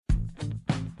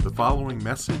The following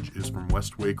message is from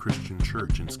Westway Christian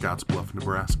Church in Scottsbluff,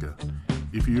 Nebraska.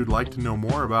 If you'd like to know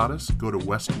more about us, go to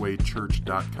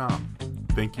westwaychurch.com.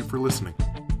 Thank you for listening.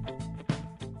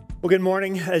 Well, good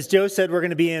morning. As Joe said, we're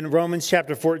going to be in Romans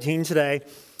chapter 14 today.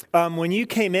 When you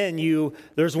came in,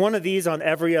 there's one of these on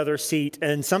every other seat,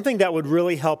 and something that would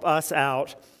really help us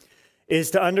out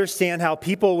is to understand how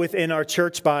people within our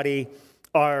church body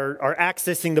are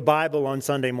accessing the Bible on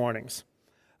Sunday mornings.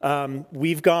 I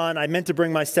meant to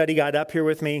bring my study guide up here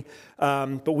with me,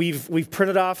 but we've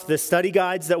printed off the study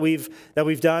guides that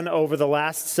we've done over the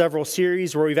last several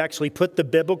series where we've actually put the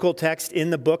biblical text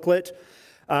in the booklet.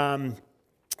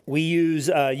 We use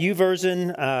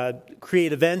YouVersion,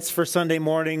 create events for Sunday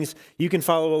mornings. You can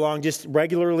follow along just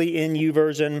regularly in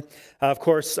YouVersion. Of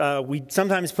course, we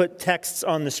sometimes put texts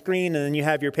on the screen, and then you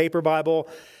have your paper Bible.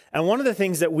 And one of the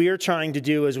things that we're trying to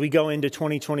do as we go into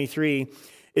 2023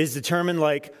 is determine,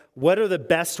 what are the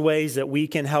best ways that we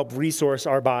can help resource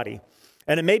our body.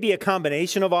 And it may be a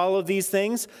combination of all of these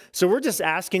things. So we're just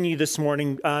asking you this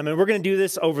morning, and we're going to do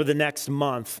this over the next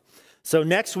month. So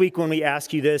next week when we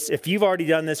ask you this, if you've already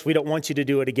done this, we don't want you to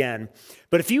do it again.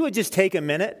 But if you would just take a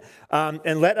minute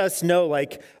and let us know,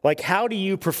 how do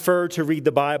you prefer to read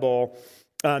the Bible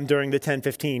during the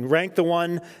 10:15? Rank the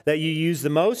one that you use the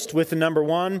most with the number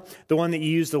 1, the one that you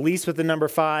use the least with the number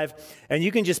 5, and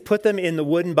you can just put them in the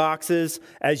wooden boxes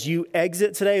as you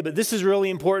exit today. But this is really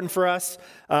important for us.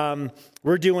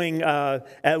 We're doing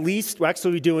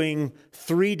we're doing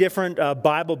 3 different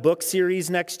Bible book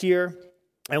series next year.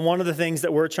 And one of the things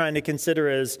that we're trying to consider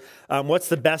is what's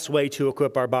the best way to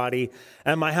equip our body.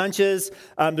 And my hunch is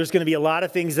there's going to be a lot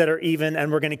of things that are even,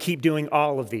 and we're going to keep doing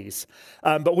all of these.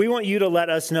 But we want you to let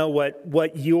us know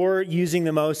what you're using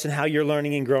the most and how you're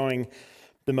learning and growing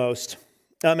the most.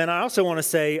 And I also want to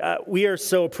say we are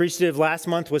so appreciative. Last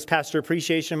month was Pastor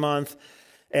Appreciation Month,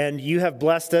 and you have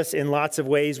blessed us in lots of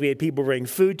ways. We had people bring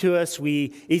food to us.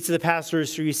 Each of the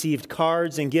pastors received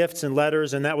cards and gifts and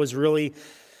letters, and that was really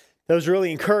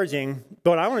encouraging.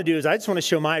 But what I want to do is I just want to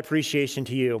show my appreciation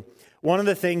to you. One of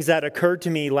the things that occurred to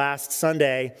me last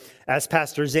Sunday as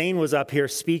Pastor Zane was up here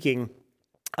speaking,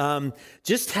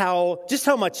 just how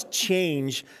much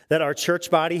change that our church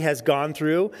body has gone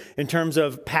through in terms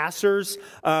of pastors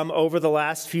over the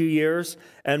last few years.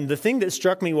 And the thing that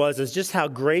struck me is just how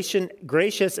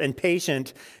gracious and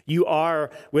patient you are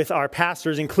with our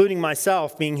pastors, including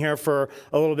myself being here for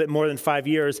a little bit more than 5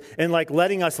 years, and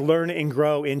letting us learn and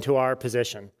grow into our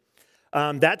position.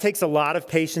 That takes a lot of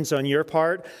patience on your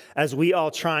part as we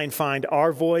all try and find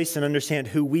our voice and understand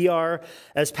who we are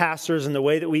as pastors and the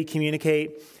way that we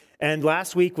communicate. And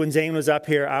last week when Zane was up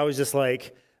here, I was just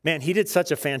like, man, he did such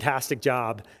a fantastic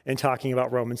job in talking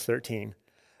about Romans 13.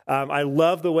 I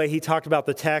love the way he talked about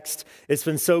the text. It's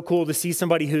been so cool to see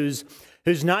somebody who's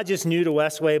not just new to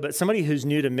Westway, but somebody who's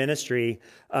new to ministry,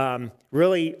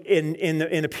 really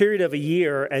in a period of a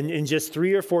year and in just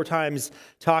 3 or 4 times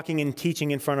talking and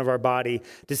teaching in front of our body,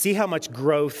 to see how much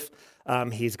growth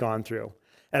he's gone through.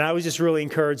 And I was just really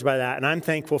encouraged by that, and I'm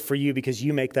thankful for you because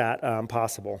you make that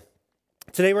possible.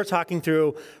 Today we're talking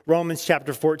through Romans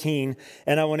chapter 14,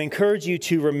 and I want to encourage you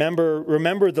to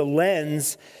remember the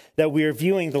lens that we are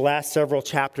viewing the last several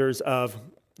chapters of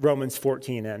Romans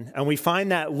 14 in. And we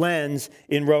find that lens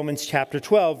in Romans chapter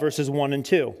 12, verses 1 and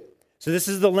 2. So this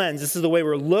is the lens. This is the way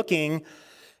we're looking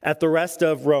at the rest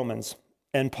of Romans.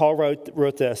 And Paul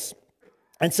wrote this.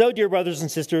 And so, dear brothers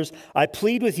and sisters, I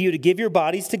plead with you to give your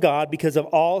bodies to God because of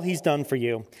all he's done for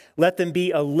you. Let them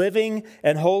be a living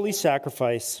and holy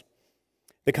sacrifice,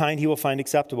 the kind he will find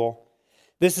acceptable.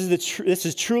 This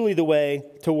is truly the way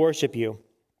to worship you.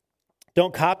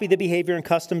 Don't copy the behavior and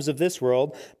customs of this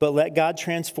world, but let God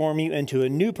transform you into a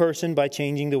new person by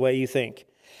changing the way you think.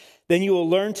 Then you will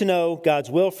learn to know God's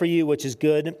will for you, which is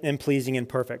good and pleasing and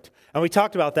perfect. And we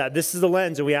talked about that. This is the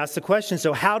lens, and we asked the question,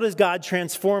 so how does God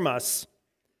transform us?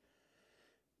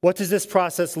 What does this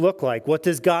process look like? What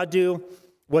does God do?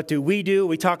 What do?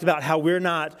 We talked about how we're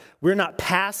not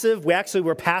passive.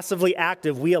 We're passively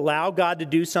active. We allow God to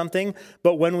do something,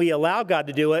 but when we allow God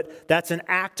to do it, that's an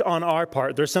act on our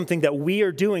part. There's something that we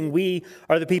are doing. We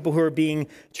are the people who are being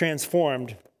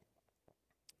transformed.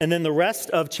 And then the rest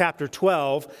of chapter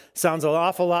 12 sounds an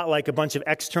awful lot like a bunch of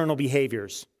external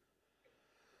behaviors,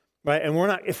 right? And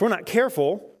if we're not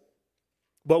careful,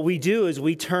 what we do is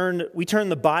we turn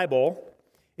the Bible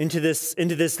into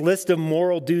this list of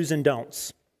moral do's and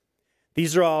don'ts.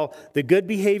 These are all the good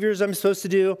behaviors I'm supposed to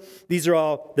do. These are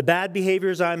all the bad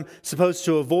behaviors I'm supposed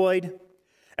to avoid.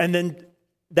 And then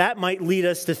that might lead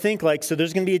us to think so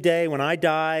there's going to be a day when I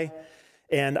die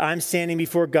and I'm standing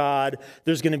before God.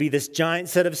 There's going to be this giant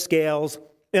set of scales.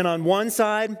 And on one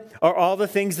side are all the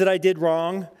things that I did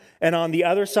wrong, and on the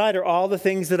other side are all the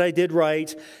things that I did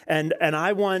right. And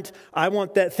I want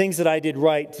that things that I did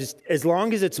right, just as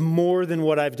long as it's more than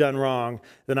what I've done wrong,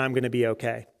 then I'm going to be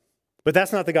okay. But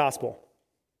that's not the gospel.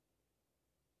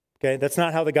 Okay, that's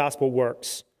not how the gospel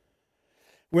works.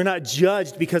 We're not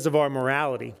judged because of our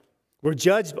morality. We're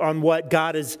judged on what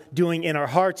God is doing in our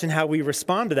hearts and how we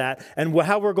respond to that. And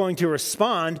how we're going to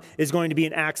respond is going to be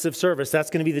in acts of service. That's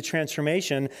going to be the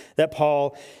transformation that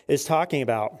Paul is talking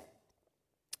about.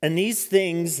 And these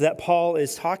things that Paul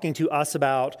is talking to us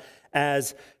about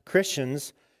as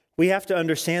Christians, we have to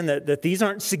understand that these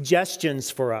aren't suggestions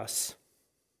for us.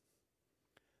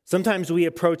 Sometimes we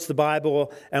approach the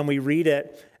Bible and we read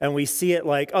it and we see it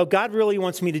like, oh, God really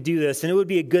wants me to do this, and it would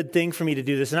be a good thing for me to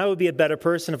do this, and I would be a better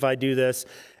person if I do this.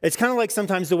 It's kind of like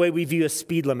sometimes the way we view a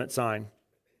speed limit sign,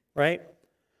 right?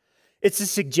 It's a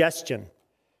suggestion.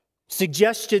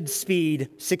 Suggested speed,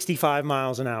 65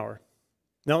 miles an hour.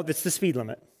 No, that's the speed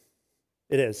limit.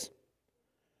 It is.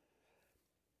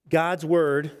 God's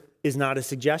word is not a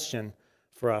suggestion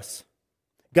for us.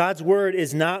 God's word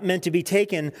is not meant to be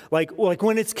taken like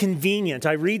when it's convenient.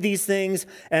 I read these things,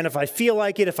 and if I feel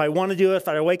like it, if I want to do it, if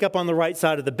I wake up on the right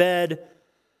side of the bed,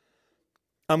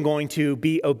 I'm going to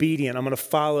be obedient. I'm going to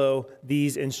follow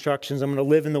these instructions. I'm going to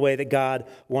live in the way that God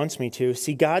wants me to.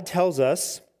 See, God tells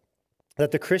us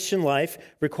that the Christian life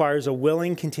requires a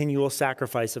willing, continual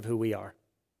sacrifice of who we are.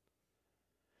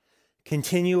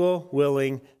 Continual,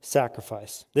 willing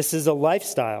sacrifice. This is a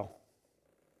lifestyle.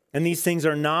 And these things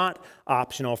are not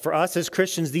optional. For us as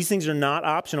Christians, these things are not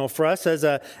optional. For us as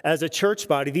a church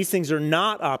body, these things are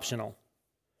not optional.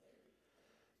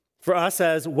 For us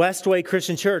as Westway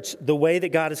Christian Church, the way that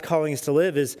God is calling us to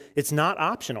live it's not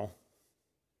optional.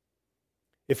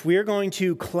 If we are going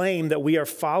to claim that we are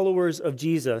followers of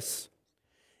Jesus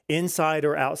inside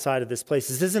or outside of this place,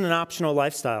 this isn't an optional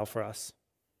lifestyle for us.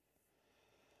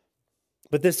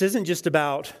 But this isn't just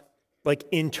about like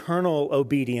internal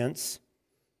obedience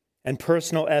and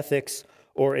personal ethics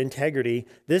or integrity.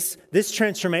 This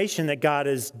transformation that God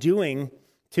is doing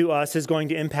to us is going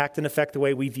to impact and affect the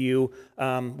way we view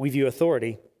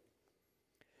authority.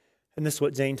 And this is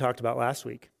what Zane talked about last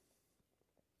week.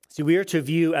 See, we are to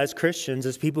view as Christians,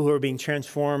 as people who are being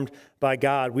transformed by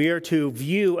God, we are to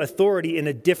view authority in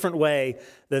a different way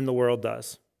than the world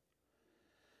does.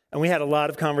 And we had a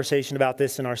lot of conversation about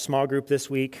this in our small group this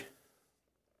week,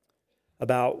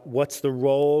 about what's the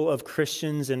role of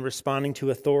Christians in responding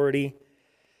to authority.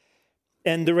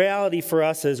 And the reality for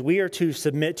us is we are to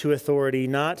submit to authority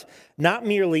not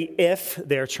merely if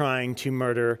they're trying to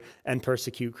murder and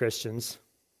persecute Christians,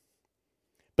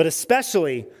 but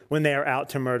especially when they are out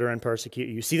to murder and persecute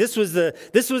you. See, this was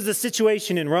the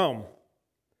situation in Rome.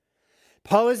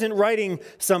 Paul isn't writing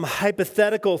some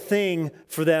hypothetical thing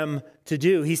for them to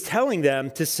do. He's telling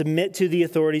them to submit to the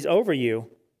authorities over you.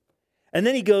 And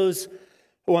then he goes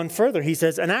one further. He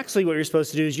says, and actually what you're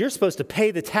supposed to do is you're supposed to pay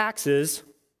the taxes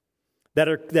that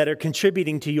are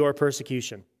contributing to your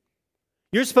persecution.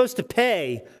 You're supposed to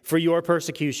pay for your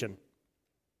persecution.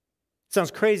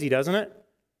 Sounds crazy, doesn't it?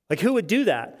 Like, who would do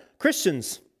that?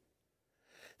 Christians.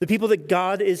 The people that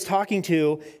God is talking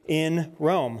to in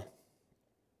Rome.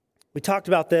 We talked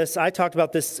about this. I talked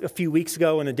about this a few weeks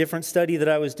ago in a different study that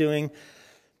I was doing. I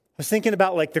was thinking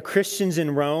about like the Christians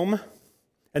in Rome.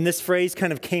 And this phrase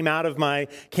kind of came out of my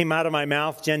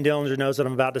mouth. Jen Dillinger knows what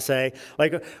I'm about to say.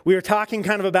 Like, we were talking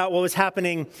kind of about what was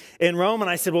happening in Rome, and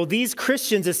I said, well, these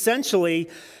Christians essentially,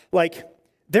 like,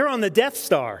 they're on the Death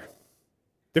Star.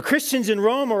 The Christians in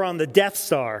Rome are on the Death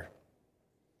Star.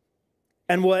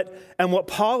 And what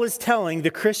Paul is telling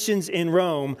the Christians in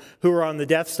Rome who are on the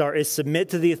Death Star is submit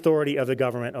to the authority of the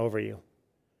government over you.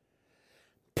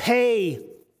 Pay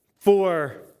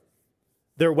for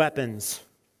their weapons.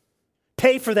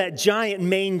 Pay for that giant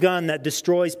main gun that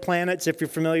destroys planets, if you're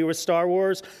familiar with Star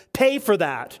Wars. Pay for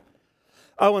that.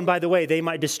 Oh, and by the way, they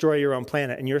might destroy your own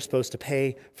planet, and you're supposed to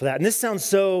pay for that. And this sounds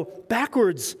so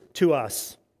backwards to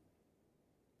us.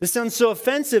 This sounds so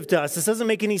offensive to us. This doesn't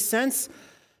make any sense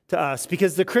to us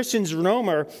because the Christians in Rome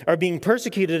are being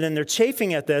persecuted, and they're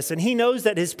chafing at this. And he knows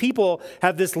that his people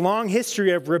have this long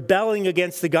history of rebelling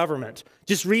against the government.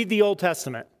 Just read the Old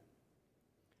Testament.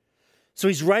 So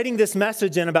he's writing this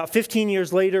message, and about 15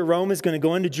 years later, Rome is going to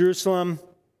go into Jerusalem.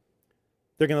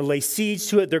 They're going to lay siege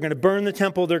to it. They're going to burn the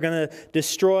temple. They're going to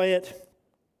destroy it.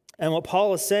 And what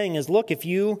Paul is saying is, look, if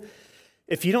you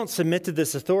don't submit to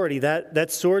this authority,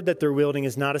 that sword that they're wielding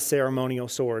is not a ceremonial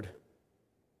sword.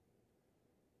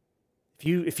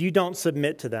 If you don't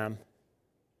submit to them,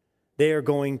 they are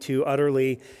going to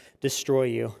utterly destroy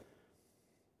you.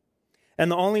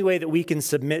 And the only way that we can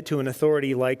submit to an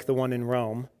authority like the one in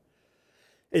Rome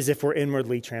is if we're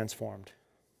inwardly transformed.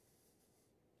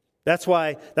 That's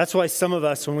why some of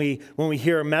us, when we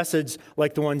hear a message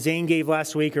like the one Zane gave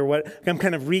last week, or what I'm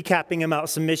kind of recapping about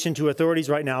submission to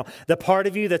authorities right now, the part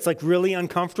of you that's like really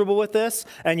uncomfortable with this,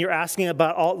 and you're asking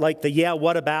about all like the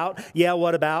what about,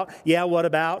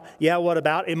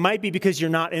 it might be because you're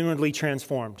not inwardly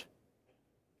transformed.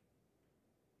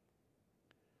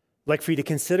 I'd like for you to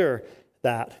consider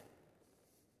that.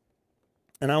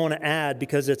 And I want to add,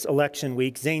 because it's election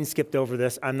week, Zane skipped over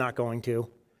this, I'm not going to.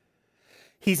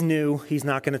 He's new. He's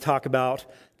not going to talk about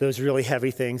those really heavy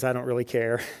things. I don't really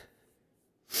care.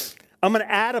 I'm going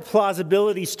to add a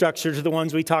plausibility structure to the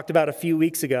ones we talked about a few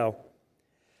weeks ago.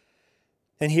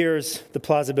 And here's the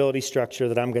plausibility structure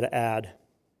that I'm going to add.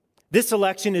 This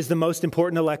election is the most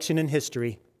important election in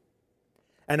history.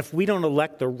 And if we don't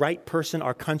elect the right person,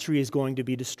 our country is going to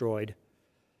be destroyed.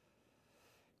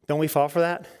 Don't we fall for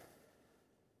that?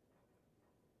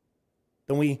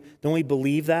 Don't we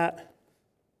believe that?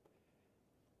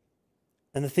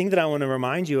 And the thing that I want to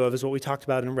remind you of is what we talked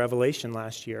about in Revelation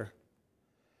last year.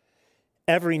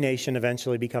 Every nation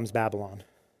eventually becomes Babylon.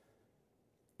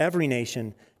 Every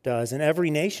nation does, and every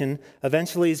nation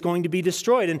eventually is going to be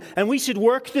destroyed. And we should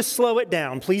work to slow it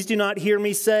down. Please do not hear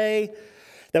me say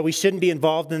that we shouldn't be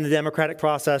involved in the democratic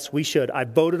process. We should. I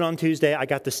voted on Tuesday. I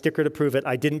got the sticker to prove it.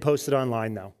 I didn't post it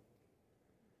online, though.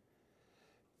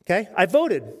 Okay? I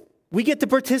voted. We get to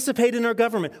participate in our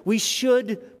government. We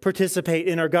should participate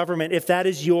in our government if that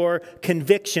is your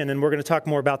conviction, and we're going to talk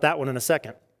more about that one in a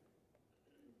second.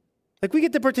 Like, we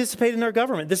get to participate in our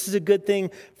government. This is a good thing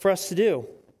for us to do.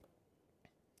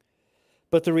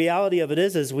 But the reality of it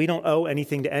is we don't owe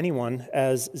anything to anyone,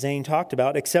 as Zane talked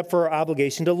about, except for our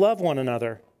obligation to love one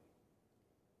another.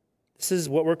 This is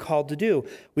what we're called to do.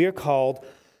 We are called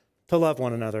to love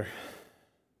one another,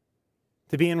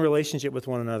 to be in relationship with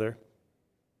one another.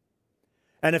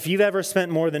 And if you've ever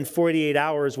spent more than 48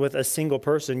 hours with a single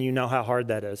person, you know how hard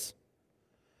that is.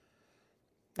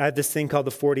 I have this thing called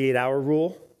the 48-hour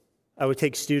rule. I would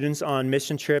take students on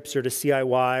mission trips or to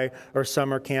CIY or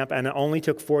summer camp, and it only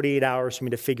took 48 hours for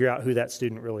me to figure out who that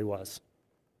student really was.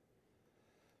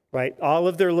 Right? All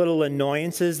of their little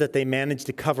annoyances that they managed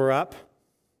to cover up,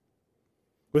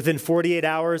 within 48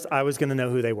 hours, I was going to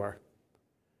know who they were.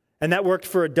 And that worked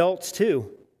for adults too.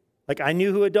 Like, I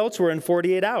knew who adults were in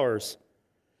 48 hours.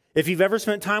 If you've ever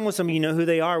spent time with somebody, you know who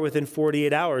they are within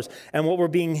 48 hours. And what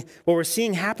we're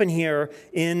seeing happen here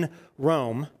in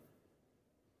Rome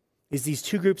is these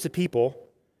two groups of people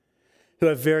who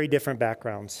have very different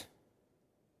backgrounds,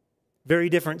 very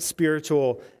different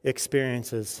spiritual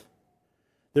experiences.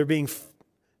 They're being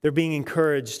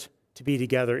encouraged to be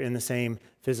together in the same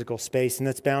physical space, and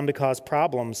that's bound to cause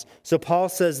problems. So Paul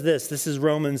says this is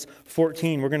Romans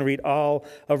 14. We're going to read all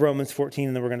of Romans 14,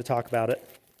 and then we're going to talk about it.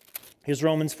 Here's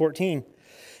Romans 14.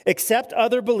 Accept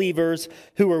other believers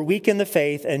who are weak in the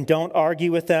faith and don't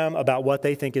argue with them about what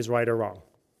they think is right or wrong.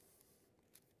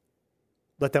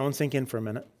 Let that one sink in for a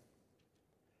minute.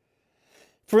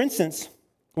 For instance,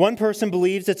 one person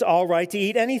believes it's all right to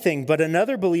eat anything, but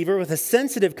another believer with a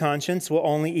sensitive conscience will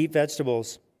only eat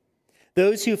vegetables.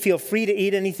 Those who feel free to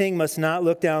eat anything must not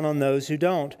look down on those who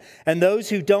don't. And those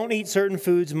who don't eat certain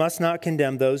foods must not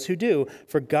condemn those who do,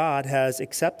 for God has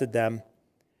accepted them.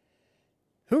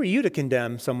 Who are you to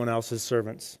condemn someone else's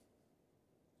servants?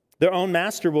 Their own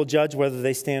master will judge whether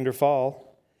they stand or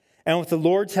fall. And with the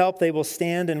Lord's help, they will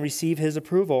stand and receive his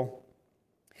approval.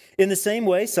 In the same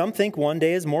way, some think one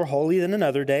day is more holy than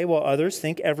another day, while others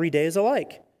think every day is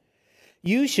alike.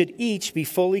 You should each be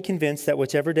fully convinced that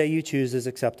whichever day you choose is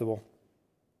acceptable.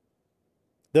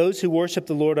 Those who worship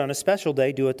the Lord on a special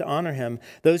day do it to honor him.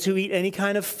 Those who eat any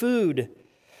kind of food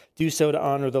do so to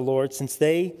honor the Lord, since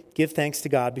they give thanks to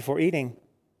God before eating.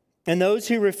 And those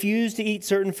who refuse to eat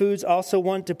certain foods also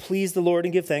want to please the Lord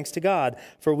and give thanks to God,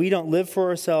 for we don't live for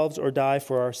ourselves or die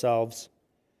for ourselves.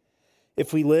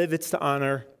 If we live, it's to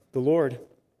honor the Lord.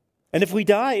 And if we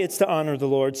die, it's to honor the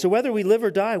Lord. So whether we live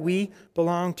or die, we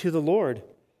belong to the Lord.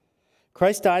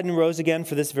 Christ died and rose again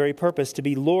for this very purpose, to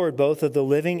be Lord both of the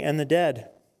living and the dead.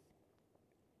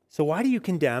 So why do you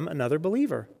condemn another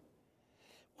believer?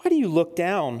 Why do you look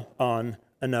down on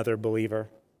another believer?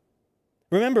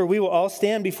 Remember, we will all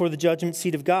stand before the judgment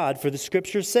seat of God, for the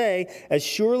scriptures say, as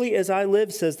surely as I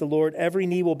live, says the Lord, every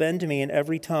knee will bend to me and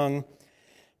every tongue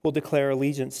will declare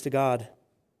allegiance to God.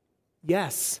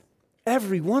 Yes,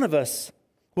 every one of us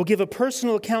will give a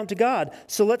personal account to God,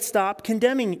 so let's stop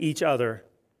condemning each other.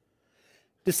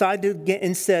 Decide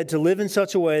instead to live in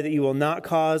such a way that you will not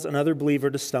cause another believer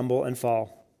to stumble and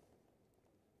fall.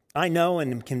 I know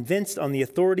and am convinced on the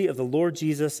authority of the Lord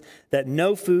Jesus that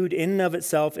no food in and of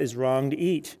itself is wrong to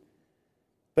eat.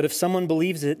 But if someone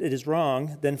believes it is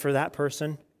wrong, then for that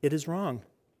person it is wrong.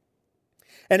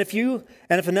 And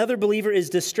if another believer is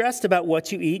distressed about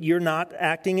what you eat, you're not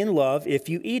acting in love if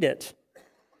you eat it.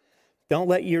 Don't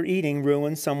let your eating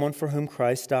ruin someone for whom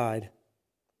Christ died.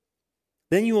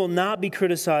 Then you will not be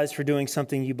criticized for doing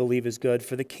something you believe is good,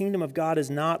 for the kingdom of God is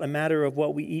not a matter of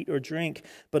what we eat or drink,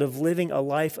 but of living a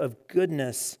life of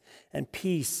goodness and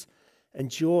peace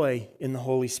and joy in the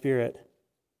Holy Spirit.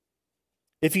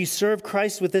 If you serve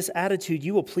Christ with this attitude,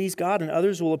 you will please God and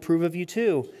others will approve of you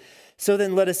too. So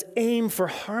then let us aim for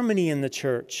harmony in the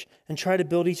church and try to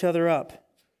build each other up.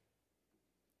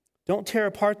 Don't tear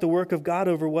apart the work of God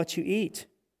over what you eat.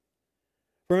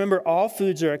 Remember, all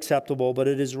foods are acceptable, but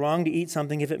it is wrong to eat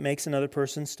something if it makes another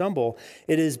person stumble.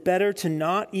 It is better to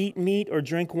not eat meat or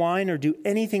drink wine or do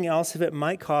anything else if it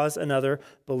might cause another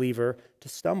believer to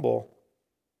stumble.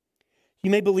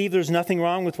 You may believe there's nothing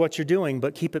wrong with what you're doing,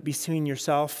 but keep it between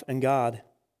yourself and God.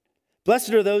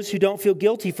 Blessed are those who don't feel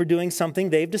guilty for doing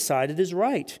something they've decided is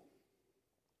right.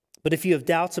 But if you have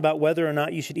doubts about whether or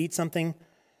not you should eat something,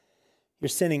 you're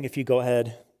sinning if you go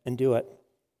ahead and do it.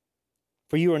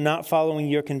 For you are not following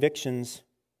your convictions.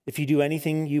 If you do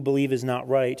anything you believe is not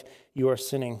right, you are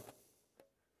sinning.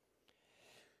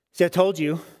 See, I told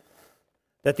you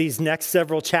that these next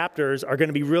several chapters are going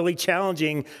to be really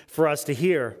challenging for us to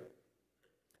hear.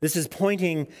 This is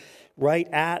pointing right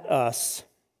at us.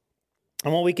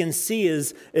 And what we can see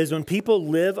is when people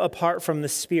live apart from the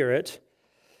Spirit,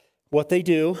 what they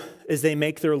do is they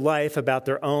make their life about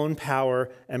their own power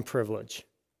and privilege.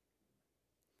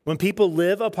 When people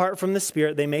live apart from the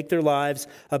Spirit, they make their lives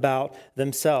about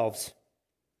themselves.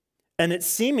 And it's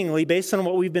seemingly, based on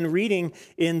what we've been reading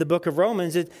in the book of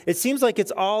Romans, it seems like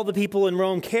it's all the people in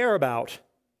Rome care about.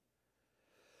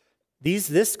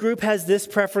 This group has this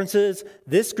preferences.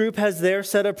 This group has their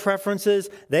set of preferences.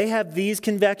 They have these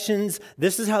convictions.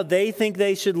 This is how they think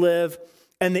they should live.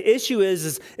 And the issue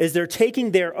is they're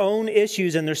taking their own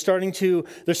issues and they're starting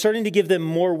to give them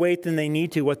more weight than they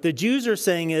need to. What the Jews are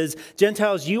saying is,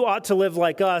 Gentiles, you ought to live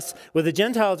like us. What the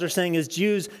Gentiles are saying is,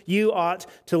 Jews, you ought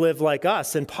to live like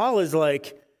us. And Paul is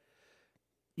like,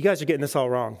 you guys are getting this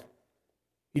all wrong.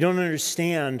 You don't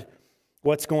understand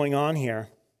what's going on here.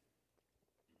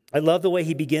 I love the way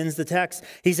he begins the text.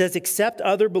 He says, accept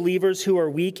other believers who are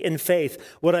weak in faith.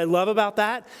 What I love about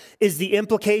that is the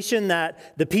implication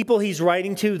that the people he's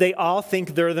writing to, they all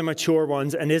think they're the mature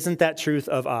ones. And isn't that truth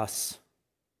of us?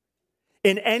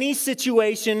 In any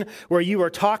situation where you are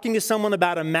talking to someone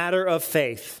about a matter of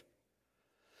faith,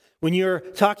 when you're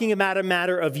talking about a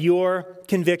matter of your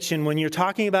conviction, when you're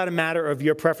talking about a matter of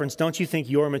your preference, don't you think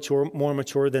you're more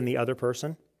mature than the other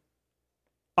person?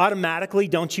 Automatically,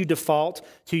 don't you default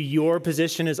to your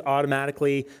position as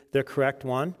automatically the correct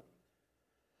one?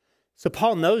 So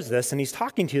Paul knows this, and he's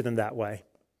talking to them that way.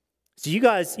 So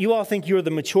you all think you're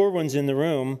the mature ones in the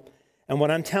room, and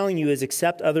what I'm telling you is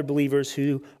accept other believers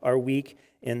who are weak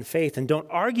in faith, and don't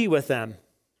argue with them.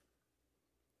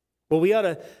 Well, we ought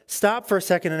to stop for a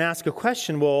second and ask a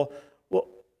question. Well,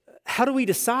 how do we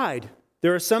decide?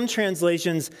 There are some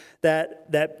translations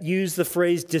that use the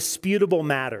phrase disputable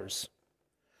matters.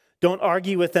 Don't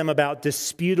argue with them about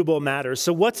disputable matters.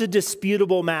 So what's a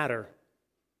disputable matter?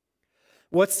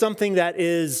 What's something that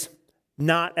is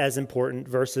not as important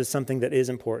versus something that is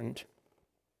important?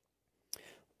 A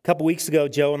couple weeks ago,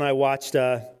 Joe and I watched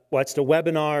a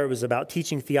webinar. It was about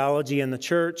teaching theology in the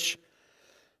church.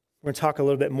 We're going to talk a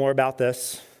little bit more about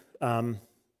this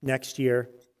next year.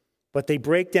 But they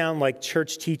break down like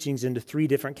church teachings into 3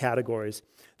 different categories.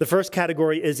 The first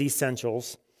category is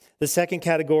essentials. The second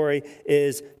category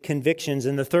is convictions,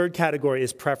 and the third category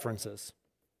is preferences.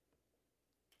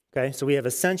 Okay, so we have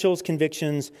essentials,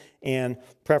 convictions, and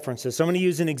preferences. So I'm going to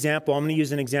use an example. I'm going to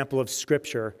use an example of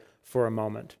Scripture for a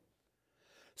moment.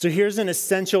 So here's an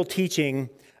essential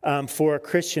teaching for a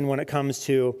Christian when it comes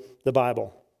to the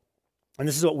Bible. And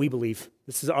this is what we believe.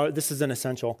 This is an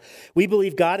essential. We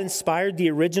believe God inspired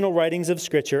the original writings of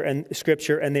Scripture,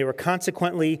 and they were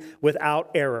consequently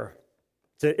without error.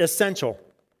 It's essential.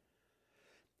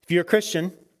 If you're a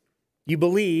Christian, you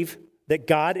believe that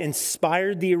God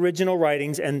inspired the original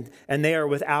writings and they are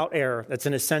without error. That's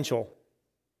an essential.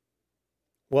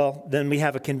 Well, then we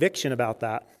have a conviction about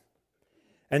that.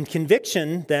 And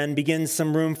conviction then begins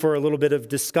some room for a little bit of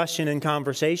discussion and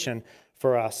conversation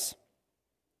for us.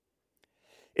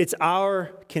 It's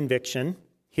our conviction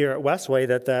here at Westway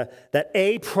that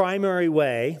a primary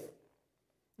way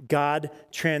God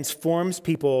transforms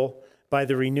people by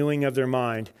the renewing of their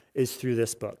mind is through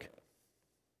this book.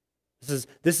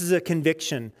 This is a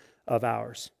conviction of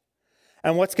ours.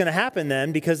 And what's going to happen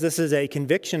then, because this is a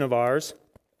conviction of ours,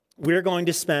 we're going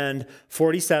to spend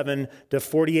 47 to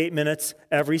 48 minutes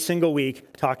every single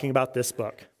week talking about this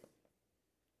book.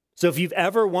 So if you've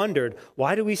ever wondered,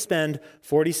 why do we spend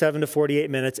 47 to 48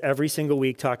 minutes every single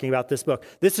week talking about this book?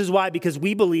 This is why, because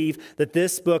we believe that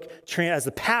this book has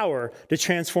the power to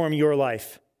transform your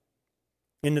life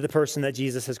into the person that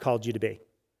Jesus has called you to be.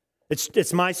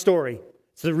 It's my story.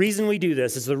 It's the reason we do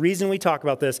this. It's the reason we talk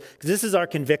about this, because this is our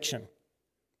conviction.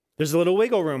 There's a little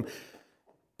wiggle room.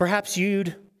 Perhaps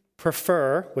you'd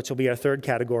prefer, which will be our third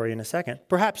category in a second,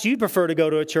 perhaps you'd prefer to go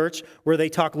to a church where they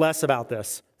talk less about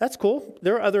this. That's cool.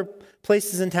 There are other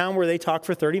places in town where they talk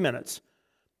for 30 minutes.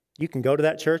 You can go to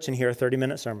that church and hear a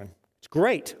 30-minute sermon. It's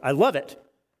great. I love it.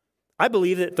 I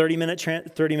believe that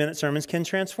 30-minute sermons can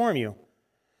transform you.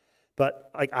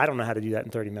 But I don't know how to do that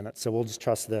in 30 minutes, so we'll just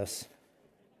trust this.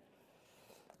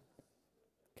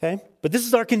 Okay? But this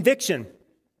is our conviction.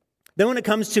 Then when it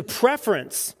comes to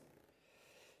preference,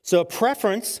 so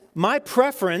my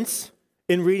preference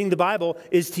in reading the Bible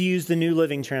is to use the New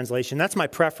Living Translation. That's my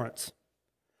preference.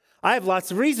 I have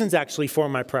lots of reasons actually for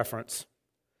my preference,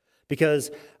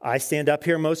 because I stand up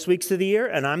here most weeks of the year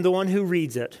and I'm the one who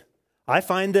reads it. I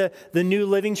find the New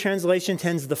Living Translation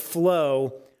tends to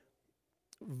flow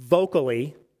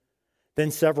vocally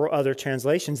than several other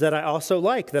translations that I also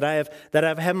like, that I've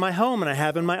had in my home and I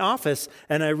have in my office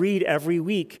and I read every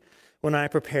week when I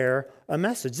prepare a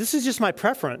message. This is just my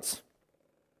preference.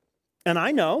 And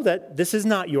I know that this is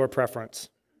not your preference.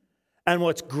 And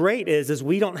what's great is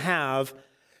we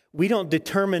don't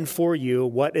determine for you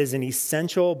what is an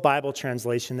essential Bible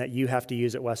translation that you have to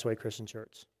use at Westway Christian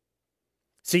Church.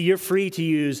 So you're free to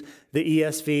use the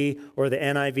ESV or the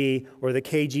NIV or the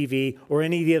KJV or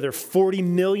any of the other 40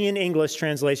 million English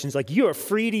translations. Like, you are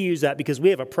free to use that because we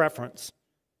have a preference.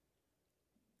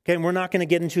 Okay, and we're not going to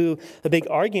get into a big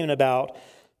argument about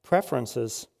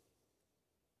preferences.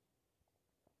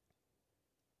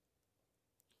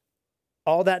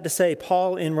 All that to say,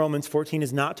 Paul in Romans 14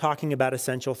 is not talking about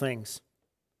essential things.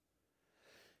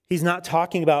 He's not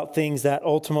talking about things that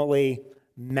ultimately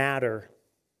matter.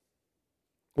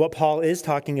 What Paul is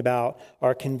talking about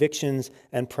are convictions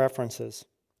and preferences.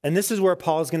 And this is where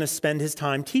Paul is going to spend his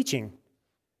time teaching.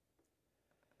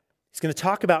 He's going to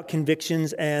talk about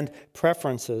convictions and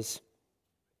preferences.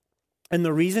 And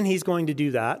the reason he's going to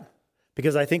do that,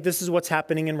 because I think this is what's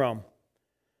happening in Rome.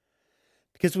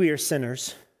 Because we are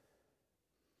sinners,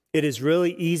 it is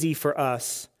really easy for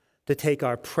us to take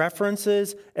our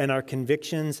preferences and our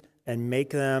convictions and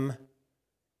make them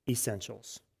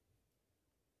essentials.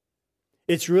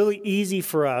 It's really easy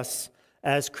for us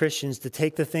as Christians to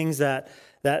take the things that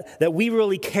we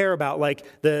really care about, like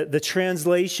the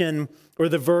translation or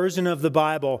the version of the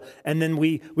Bible, and then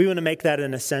we want to make that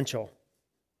an essential.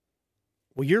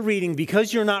 Well,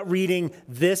 because you're not reading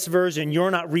this version,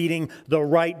 you're not reading the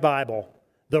right Bible.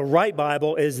 The right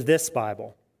Bible is this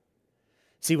Bible.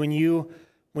 See, when you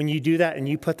do that and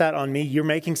you put that on me, you're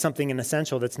making something an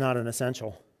essential that's not an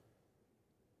essential.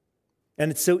 And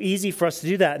it's so easy for us to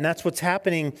do that. And that's what's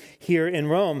happening here in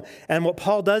Rome. And what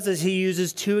Paul does is he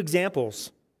uses two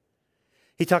examples.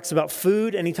 He talks about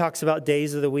food and he talks about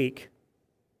days of the week.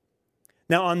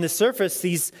 Now, on the surface,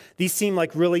 these seem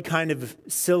like really kind of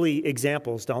silly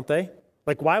examples, don't they?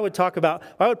 Like, why would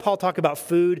Paul talk about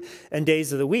food and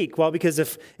days of the week? Well, because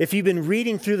if you've been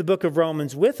reading through the book of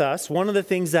Romans with us, one of the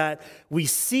things that we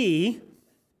see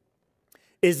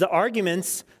is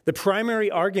the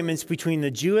primary arguments between the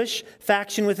Jewish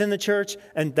faction within the church,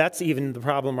 and that's even the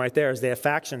problem right there, is they have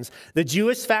factions. The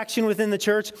Jewish faction within the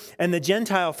church and the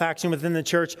Gentile faction within the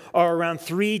church are around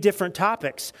three different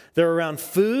topics. They're around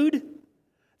food,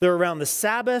 they're around the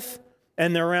Sabbath,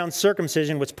 and they're around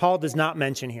circumcision, which Paul does not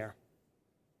mention here.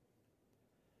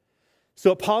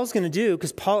 So what Paul's going to do,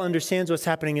 because Paul understands what's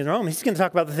happening in Rome, he's going to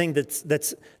talk about the thing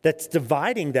that's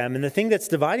dividing them, and the thing that's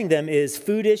dividing them is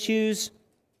food issues.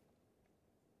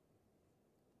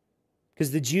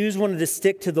 Because the Jews wanted to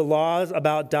stick to the laws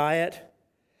about diet.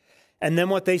 And then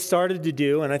what they started to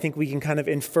do, and I think we can kind of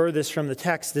infer this from the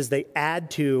text, is they add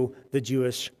to the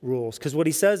Jewish rules. Because what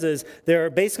he says is,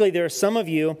 there are some of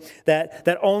you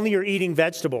that only are eating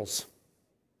vegetables.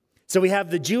 So we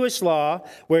have the Jewish law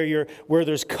where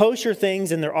there's kosher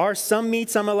things, and there are some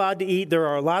meats I'm allowed to eat. There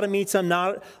are a lot of meats I'm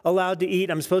not allowed to eat.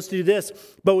 I'm supposed to do this.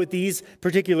 But what these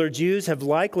particular Jews have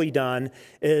likely done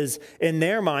is, in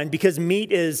their mind, because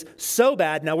meat is so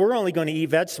bad, now we're only going to eat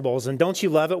vegetables. And don't you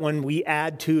love it when we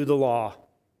add to the law?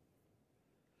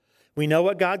 We know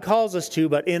what God calls us to,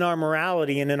 but in our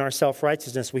morality and in our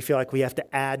self-righteousness, we feel like we have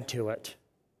to add to it.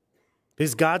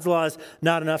 Because God's law is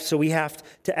not enough, so we have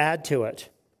to add to it.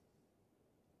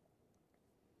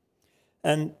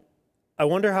 And I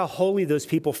wonder how holy those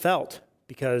people felt,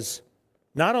 because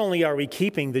not only are we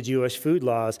keeping the Jewish food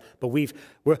laws, but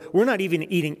we're not even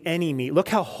eating any meat. Look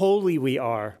how holy we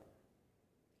are.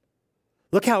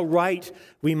 Look how right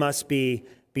we must be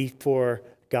before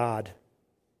God.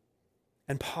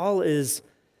 And Paul is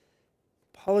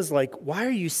like, why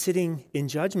are you sitting in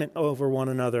judgment over one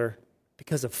another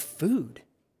because of food?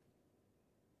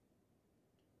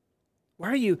 Why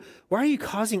are you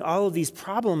causing all of these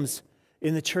problems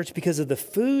in the church because of the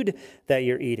food that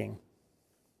you're eating?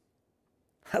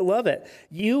 I love it.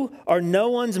 You are no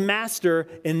one's master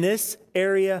in this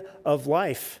area of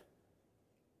life.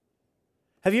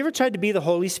 Have you ever tried to be the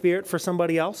Holy Spirit for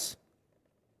somebody else?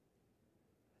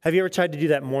 Have you ever tried to do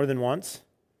that more than once?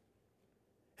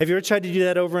 Have you ever tried to do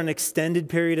that over an extended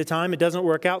period of time? It doesn't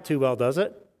work out too well, does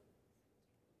it?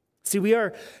 See, we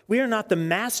are not the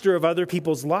master of other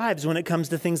people's lives when it comes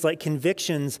to things like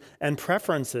convictions and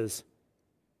preferences.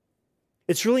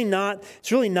 It's really not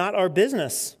our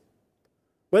business.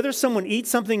 Whether someone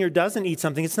eats something or doesn't eat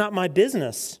something, it's not my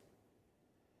business.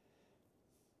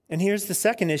 And here's the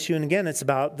second issue, and again, it's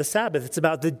about the Sabbath. It's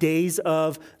about the days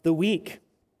of the week.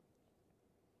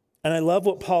 And I love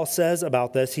what Paul says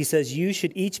about this. He says, you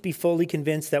should each be fully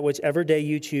convinced that whichever day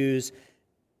you choose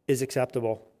is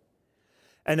acceptable.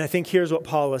 And I think here's what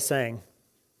Paul is saying.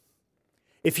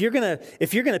 If you're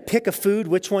gonna pick a food,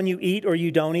 which one you eat or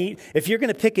you don't eat, if you're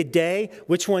gonna pick a day,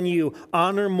 which one you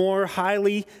honor more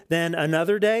highly than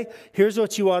another day, here's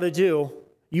what you ought to do.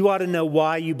 You ought to know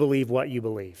why you believe what you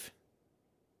believe.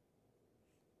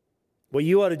 What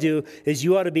you ought to do is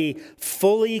you ought to be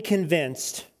fully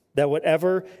convinced that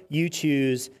whatever you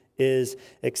choose is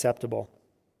acceptable.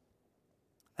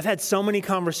 I've had so many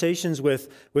conversations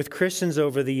with Christians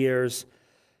over the years,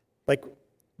 like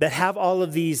that have all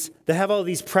of these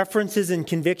preferences and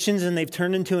convictions, and they've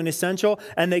turned into an essential,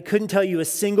 and they couldn't tell you a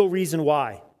single reason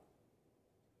why.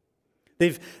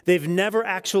 They've never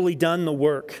actually done the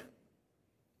work.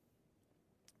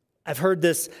 I've heard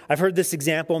this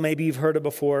example, maybe you've heard it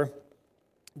before.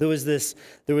 There was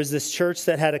this church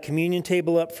that had a communion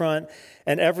table up front,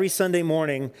 and every Sunday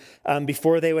morning,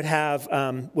 before they would have,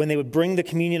 when they would bring the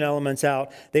communion elements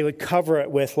out, they would cover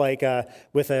it with like a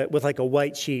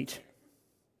white sheet.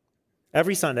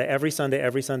 Every Sunday.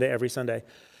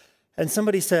 And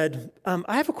somebody said,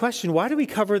 I have a question. Why do we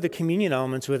cover the communion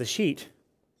elements with a sheet?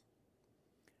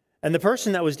 And the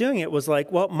person that was doing it was like,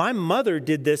 well, my mother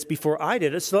did this before I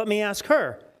did it, so let me ask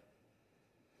her.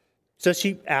 So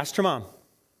she asked her mom.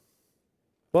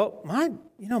 Well,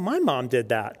 my mom did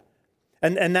that.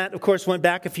 And that, of course, went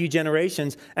back a few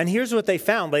generations. And here's what they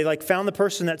found. They found the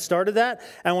person that started that.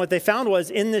 And what they found was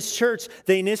in this church,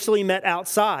 they initially met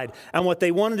outside. And what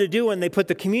they wanted to do when they put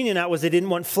the communion out was they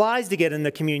didn't want flies to get in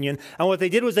the communion. And what they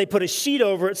did was they put a sheet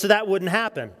over it so that wouldn't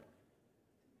happen.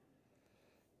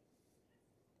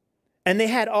 And they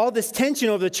had all this tension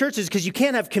over the churches because you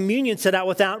can't have communion set out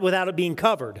without it being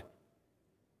covered.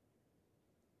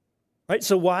 Right?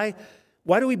 So why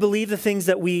do we believe the things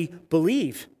that we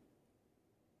believe?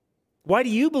 Why do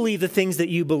you believe the things that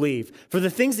you believe? For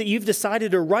the things that you've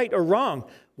decided are right or wrong.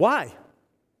 Why?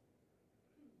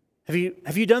 Have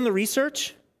you done the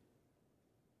research?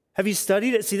 Have you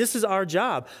studied it? See, this is our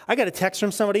job. I got a text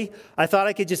from somebody. I thought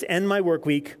I could just end my work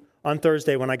week on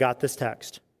Thursday when I got this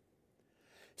text.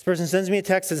 This person sends me a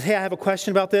text, says, hey, I have a question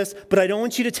about this, but I don't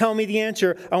want you to tell me the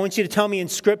answer. I want you to tell me in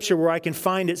Scripture where I can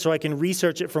find it so I can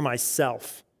research it for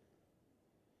myself.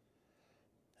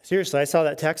 Seriously, I saw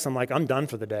that text. I'm like, I'm done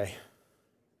for the day.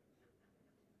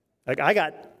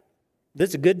 This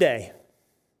is a good day.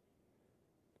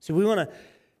 So we want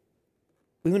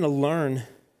to learn.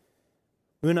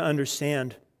 We want to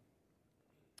understand.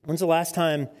 When's the last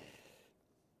time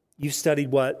you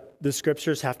studied what the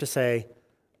Scriptures have to say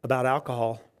about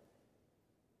alcohol?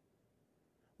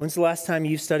 When's the last time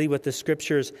you studied what the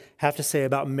Scriptures have to say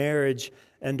about marriage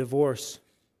and divorce?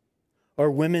 Or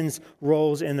women's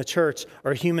roles in the church,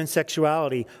 or human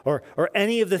sexuality, or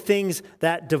any of the things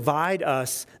that divide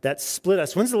us, that split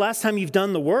us? When's the last time you've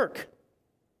done the work?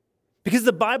 Because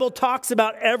the Bible talks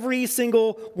about every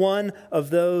single one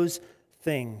of those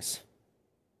things.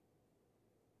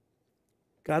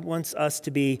 God wants us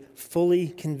to be fully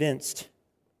convinced.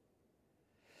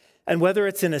 And whether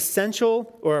it's an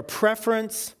essential or a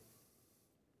preference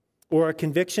or a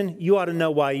conviction, you ought to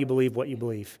know why you believe what you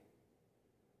believe.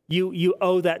 You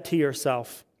owe that to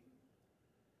yourself.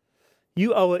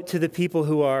 You owe it to the people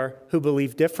who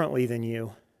believe differently than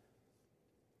you.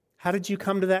 How did you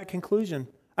come to that conclusion?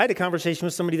 I had a conversation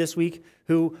with somebody this week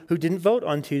who didn't vote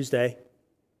on Tuesday.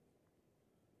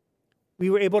 We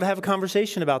were able to have a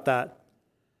conversation about that.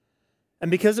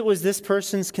 And because it was this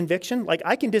person's conviction, like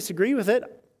I can disagree with it,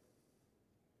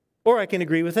 or I can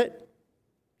agree with it.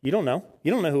 You don't know.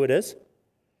 You don't know who it is.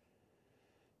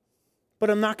 But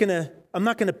I'm not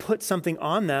gonna put something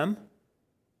on them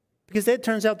because it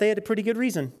turns out they had a pretty good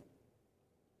reason.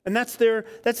 And that's their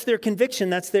conviction,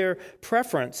 that's their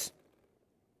preference.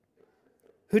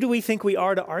 Who do we think we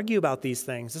are to argue about these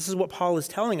things? This is what Paul is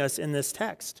telling us in this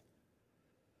text.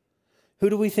 Who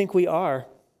do we think we are?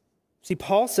 See,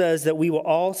 Paul says that we will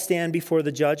all stand before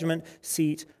the judgment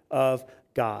seat of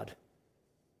God.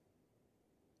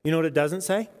 You know what it doesn't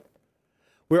say?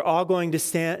 We're all going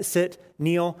to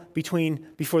kneel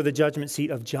before the judgment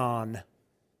seat of John.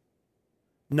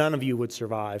 None of you would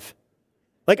survive.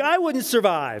 Like I wouldn't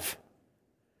survive.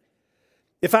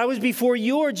 If I was before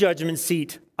your judgment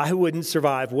seat, I wouldn't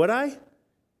survive, would I?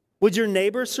 Would your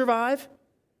neighbor survive?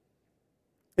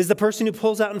 Is the person who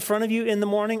pulls out in front of you in the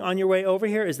morning on your way over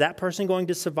here, is that person going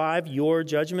to survive your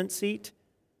judgment seat?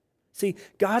 See,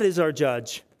 God is our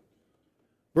judge.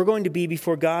 We're going to be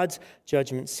before God's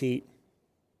judgment seat.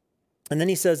 And then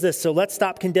he says this, so let's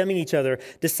stop condemning each other.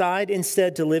 Decide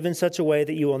instead to live in such a way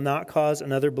that you will not cause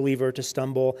another believer to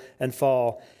stumble and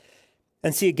fall.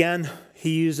 And see, again,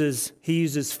 he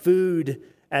uses food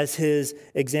as his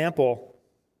example.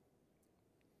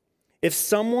 If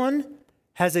someone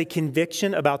has a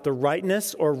conviction about the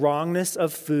rightness or wrongness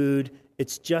of food,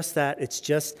 it's just that. It's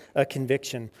just a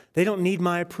conviction. They don't need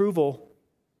my approval.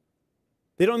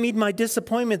 They don't need my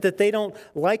disappointment that they don't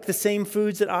like the same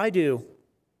foods that I do,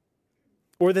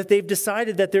 or that they've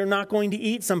decided that they're not going to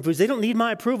eat some foods. They don't need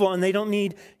my approval, and they don't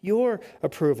need your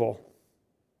approval.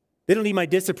 They don't need my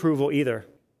disapproval either.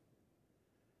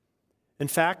 In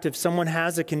fact, if someone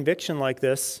has a conviction like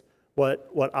this,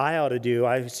 what I ought to do,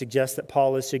 I suggest that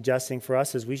Paul is suggesting for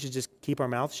us, is we should just keep our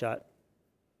mouth shut.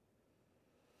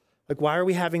 Like, why are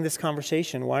we having this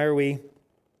conversation? Why are we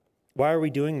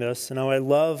doing this? And I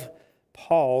love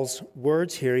Paul's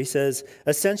words here. He says,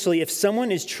 essentially, if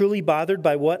someone is truly bothered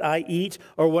by what I eat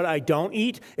or what I don't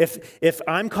eat, if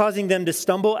I'm causing them to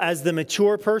stumble as the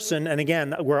mature person, and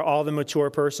again, we're all the mature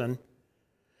person,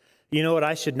 you know what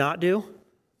I should not do?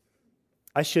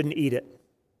 I shouldn't eat it.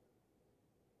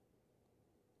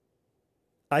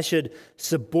 I should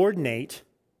subordinate,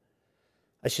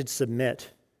 I should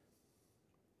submit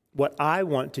what I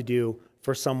want to do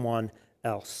for someone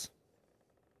else.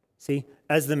 See,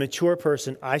 as the mature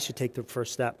person, I should take the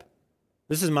first step.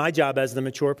 This is my job as the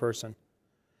mature person.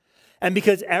 And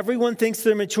because everyone thinks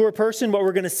they're a mature person, what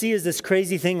we're going to see is this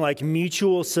crazy thing like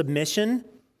mutual submission,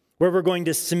 where we're going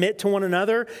to submit to one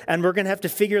another, and we're going to have to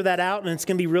figure that out, and it's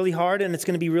going to be really hard, and it's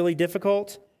going to be really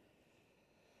difficult.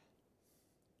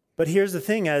 But here's the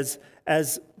thing,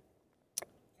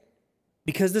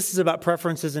 because this is about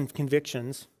preferences and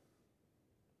convictions,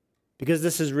 because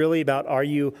this is really about, are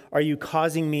you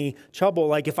causing me trouble?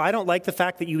 Like, if I don't like the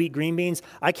fact that you eat green beans,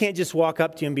 I can't just walk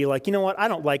up to you and be like, you know what, I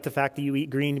don't like the fact that you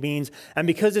eat green beans. And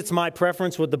because it's my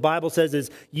preference, what the Bible says is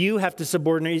you have to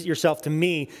subordinate yourself to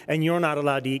me, and you're not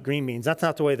allowed to eat green beans. That's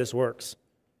not the way this works.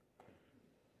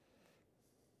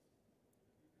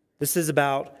 This is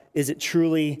about, is it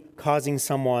truly causing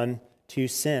someone to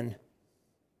sin?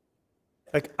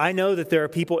 Like, I know that there are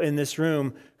people in this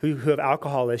room who have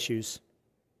alcohol issues.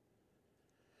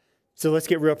 So let's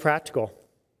get real practical.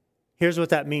 Here's what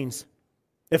that means.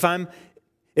 If I'm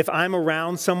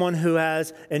around someone who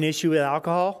has an issue with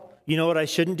alcohol, you know what I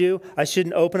shouldn't do? I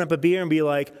shouldn't open up a beer and be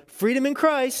like, freedom in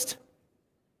Christ.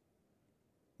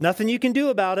 Nothing you can do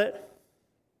about it.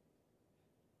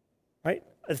 Right?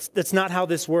 That's not how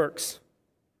this works.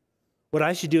 What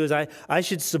I should do is I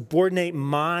should subordinate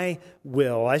my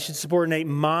will. I should subordinate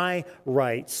my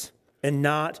rights and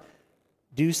not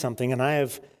do something. And I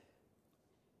have,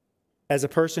 as a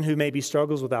person who maybe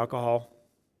struggles with alcohol,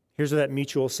 here's where that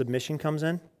mutual submission comes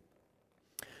in.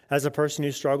 As a person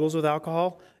who struggles with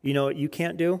alcohol, you know what you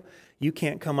can't do? You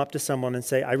can't come up to someone and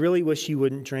say, I really wish you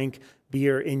wouldn't drink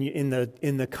beer in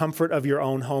the comfort of your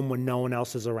own home when no one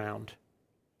else is around.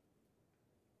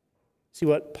 See,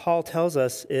 what Paul tells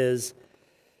us is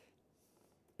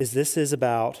this is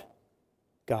about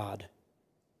God.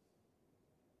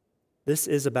 This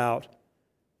is about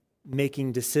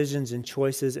making decisions and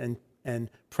choices and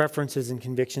preferences and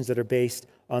convictions that are based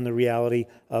on the reality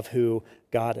of who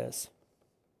God is.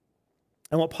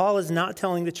 And what Paul is not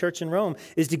telling the church in Rome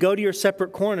is to go to your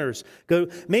separate corners.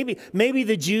 Maybe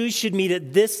the Jews should meet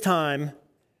at this time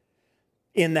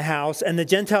in the house, and the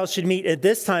Gentiles should meet at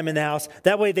this time in the house.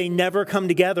 That way they never come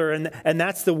together, and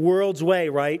that's the world's way,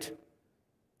 right?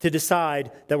 To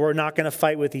decide that we're not going to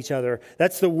fight with each other.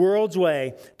 That's the world's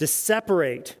way to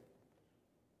separate.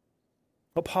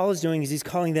 What Paul is doing is he's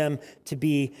calling them to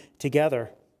be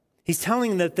together. He's telling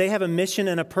them that they have a mission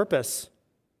and a purpose.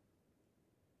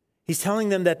 He's telling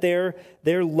them that their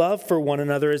love for one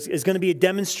another is going to be a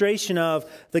demonstration of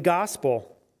the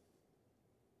gospel.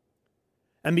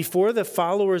 And before the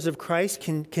followers of Christ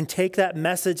can take that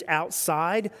message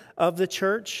outside of the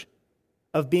church,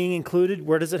 of being included,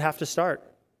 where does it have to start?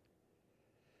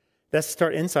 That's to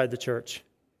start inside the church.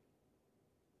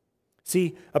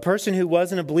 See, a person who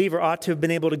wasn't a believer ought to have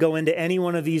been able to go into any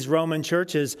one of these Roman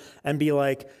churches and be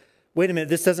like, wait a minute,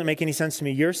 this doesn't make any sense to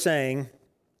me. You're saying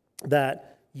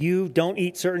that you don't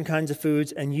eat certain kinds of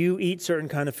foods and you eat certain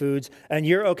kind of foods and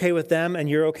you're okay with them and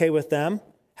you're okay with them.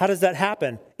 How does that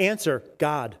happen? Answer,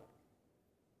 God.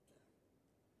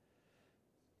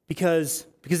 Because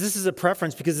this is a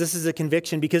preference, because this is a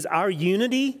conviction, because our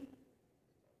unity,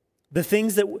 the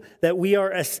things that we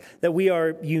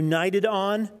are united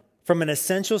on from an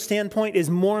essential standpoint is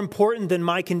more important than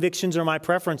my convictions or my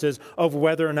preferences over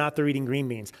whether or not they're eating green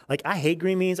beans. Like, I hate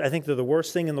green beans. I think they're the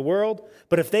worst thing in the world.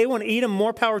 But if they want to eat them,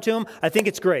 more power to them. I think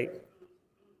it's great.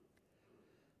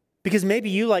 Because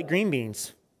maybe you like green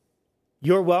beans.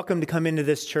 You're welcome to come into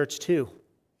this church too.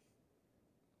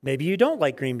 Maybe you don't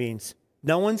like green beans.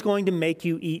 No one's going to make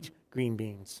you eat green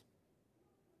beans.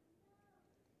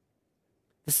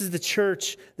 This is the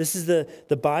church. This is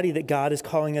the body that God is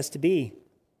calling us to be.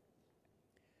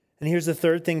 And here's the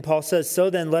third thing Paul says.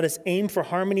 So then, let us aim for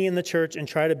harmony in the church and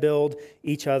try to build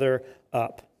each other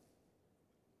up.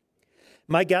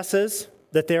 My guess is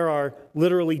that there are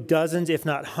literally dozens, if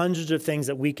not hundreds of things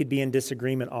that we could be in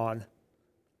disagreement on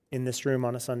in this room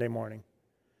on a Sunday morning.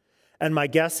 And my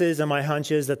guess is, and my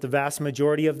hunch is, that the vast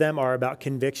majority of them are about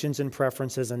convictions and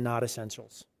preferences and not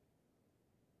essentials.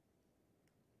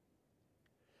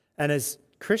 And as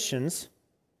Christians,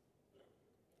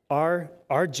 our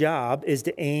job is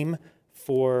to aim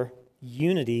for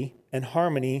unity and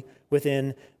harmony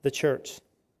within the church.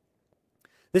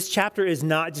 This chapter is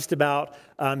not just about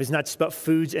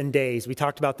foods and days. We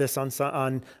talked about this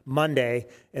on Monday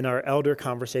in our elder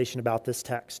conversation about this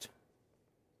text.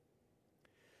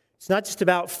 It's not just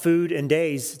about food and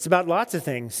days. It's about lots of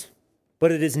things,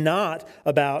 but it is not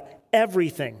about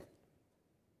everything.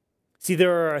 See,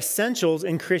 there are essentials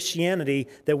in Christianity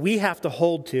that we have to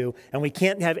hold to, and we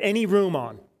can't have any room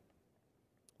on.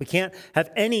 We can't have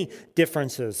any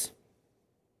differences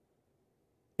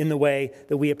in the way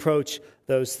that we approach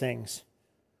those things.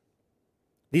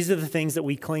 These are the things that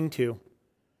we cling to.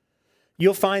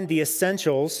 You'll find the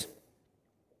essentials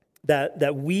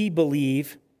that we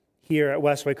believe here at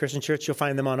Westway Christian Church. You'll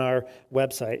find them on our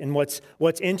website. And what's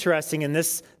interesting, and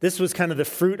this was kind of the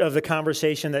fruit of the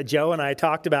conversation that Joe and I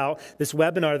talked about, this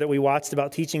webinar that we watched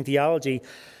about teaching theology.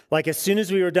 Like, as soon as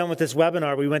we were done with this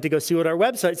webinar, we went to go see what our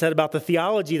website said about the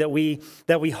theology that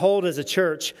we hold as a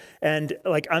church. And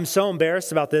like, I'm so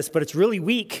embarrassed about this, but it's really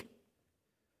weak.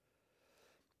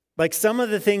 Like, some of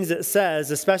the things it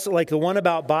says, especially like the one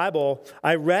about Bible,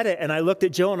 I read it and I looked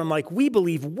at Joe and I'm like, we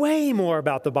believe way more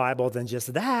about the Bible than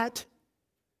just that.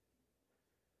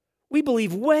 We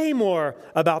believe way more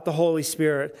about the Holy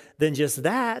Spirit than just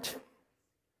that.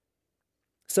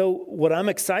 So what I'm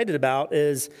excited about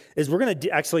is we're going to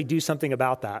actually do something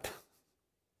about that.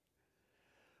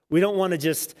 We don't want to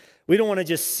just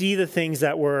see the things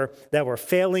that we're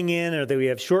failing in or that we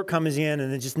have shortcomings in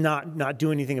and then just not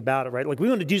do anything about it, right? Like, we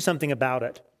want to do something about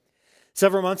it.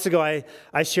 Several months ago,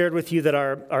 I shared with you that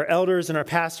our elders and our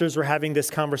pastors were having this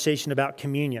conversation about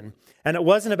communion. And it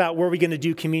wasn't about were we going to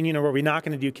do communion or were we not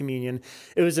going to do communion.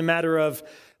 It was a matter of,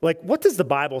 like, what does the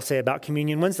Bible say about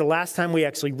communion? When's the last time we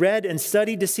actually read and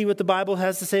studied to see what the Bible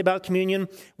has to say about communion?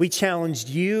 We challenged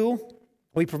you.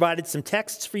 We provided some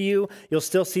texts for you. You'll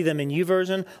still see them in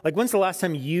YouVersion. Like, when's the last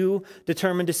time you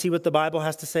determined to see what the Bible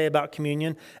has to say about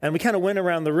communion? And we kind of went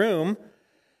around the room,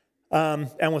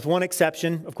 and with one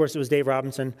exception, of course, it was Dave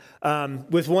Robinson.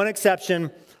 With one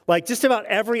exception, like, just about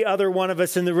every other one of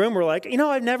us in the room were like,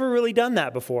 I've never really done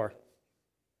that before.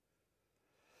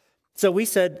 So we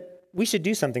said, we should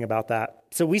do something about that.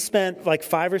 So we spent like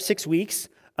 5 or 6 weeks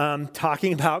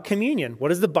talking about communion. What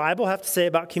does the Bible have to say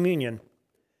about communion?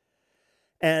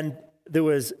 And there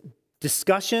was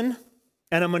discussion,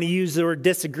 and I'm going to use the word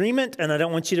disagreement, and I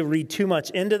don't want you to read too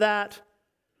much into that.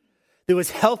 There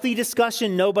was healthy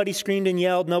discussion. Nobody screamed and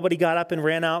yelled. Nobody got up and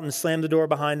ran out and slammed the door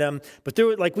behind them. But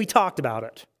we talked about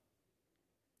it.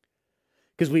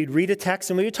 Because we'd read a text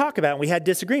and we would talk about it, and we had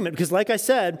disagreement. Because like I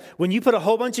said, when you put a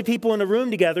whole bunch of people in a room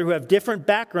together who have different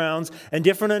backgrounds and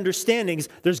different understandings,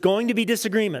 there's going to be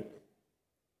disagreement.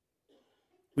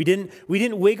 We didn't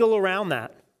wiggle around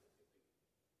that.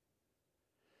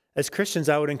 As Christians,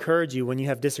 I would encourage you, when you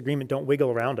have disagreement, don't wiggle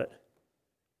around it.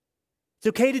 It's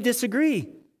okay to disagree.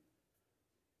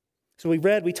 So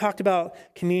we talked about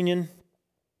communion.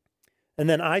 And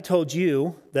then I told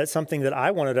you that something that I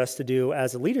wanted us to do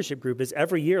as a leadership group is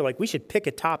every year, we should pick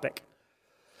a topic.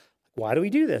 Why do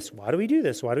we do this? Why do we do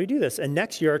this? Why do we do this? And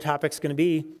next year, our topic's going to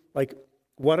be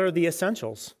what are the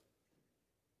essentials?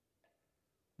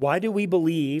 Why do we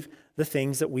believe the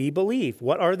things that we believe?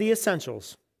 What are the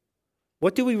essentials?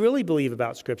 What do we really believe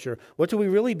about Scripture? What do we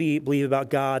really believe about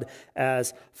God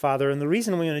as Father? And the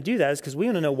reason we want to do that is because we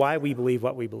want to know why we believe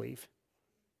what we believe.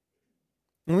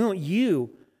 And we want you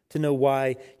to know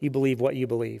why you believe what you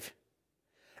believe.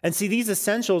 And see, these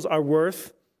essentials are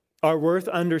worth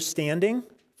understanding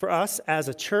for us as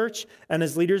a church and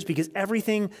as leaders, because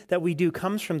everything that we do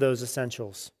comes from those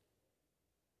essentials.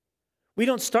 We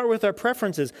don't start with our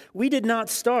preferences. We did not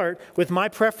start with my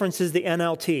preference is the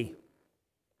NLT.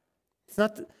 It's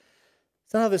not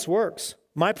how this works.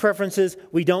 My preference is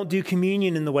we don't do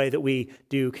communion in the way that we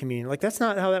do communion. That's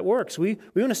not how that works. We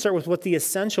want to start with what the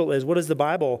essential is. What does the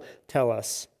Bible tell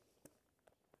us?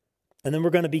 And then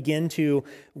we're going to begin to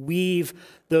weave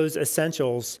those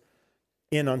essentials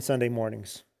in on Sunday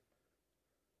mornings,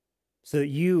 so that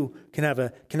you can have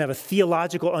a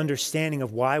theological understanding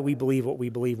of why we believe what we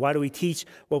believe. Why do we teach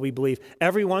what we believe?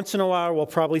 Every once in a while, we'll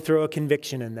probably throw a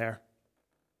conviction in there.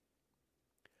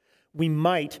 We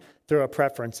might throw a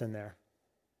preference in there.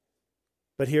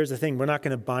 But here's the thing, we're not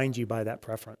going to bind you by that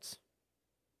preference.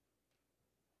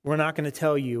 We're not going to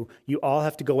tell you, you all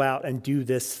have to go out and do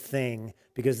this thing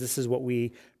because this is what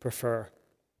we prefer.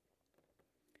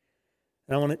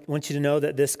 And I want you to know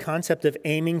that this concept of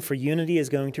aiming for unity is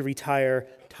going to retire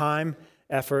time,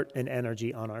 effort, and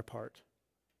energy on our part.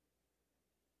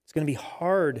 It's going to be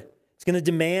hard. It's going to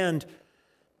demand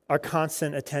our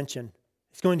constant attention.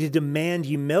 It's going to demand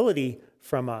humility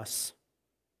from us.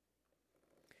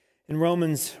 In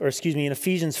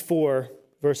Ephesians 4,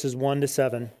 verses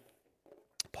 1-7,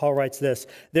 Paul writes this: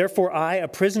 "Therefore I, a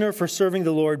prisoner for serving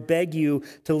the Lord, beg you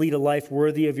to lead a life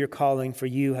worthy of your calling, for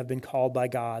you have been called by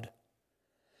God.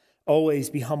 Always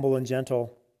be humble and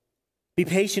gentle. Be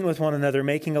patient with one another,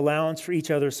 making allowance for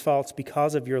each other's faults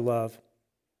because of your love.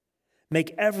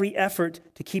 Make every effort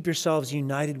to keep yourselves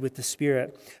united with the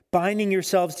Spirit, binding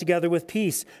yourselves together with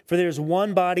peace. For there is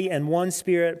one body and one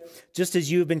Spirit, just as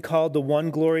you have been called to one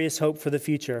glorious hope for the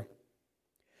future.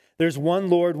 There's one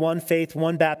Lord, one faith,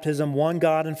 one baptism, one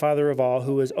God and Father of all,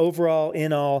 who is over all,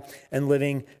 in all, and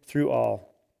living through all.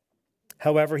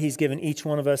 However, he's given each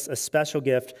one of us a special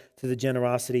gift through the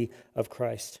generosity of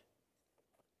Christ."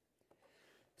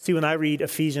 See, when I read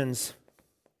Ephesians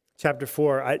chapter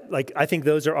 4, I think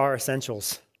those are our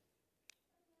essentials.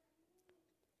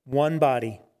 One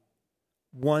body,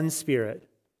 one Spirit,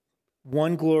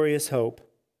 one glorious hope,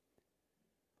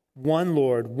 one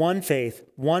Lord, one faith,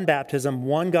 one baptism,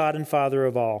 one God and Father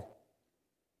of all.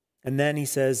 And then he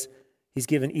says he's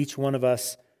given each one of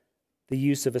us the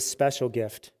use of a special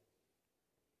gift.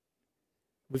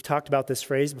 We've talked about this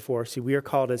phrase before. See, we are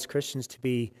called as Christians to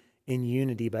be in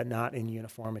unity, but not in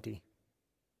uniformity.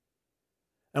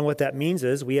 And what that means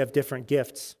is we have different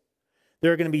gifts.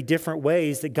 There are going to be different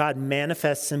ways that God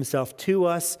manifests himself to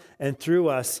us and through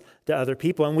us to other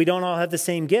people. And we don't all have the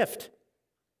same gift.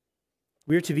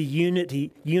 We are to be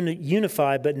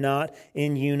unified, but not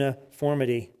in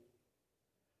uniformity.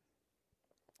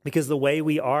 Because the way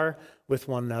we are with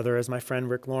one another, as my friend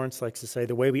Rick Lawrence likes to say,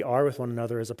 the way we are with one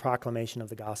another is a proclamation of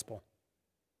the gospel.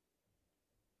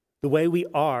 The way we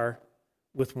are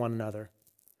with one another,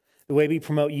 the way we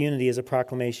promote unity is a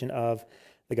proclamation of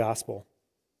the gospel.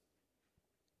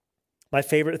 My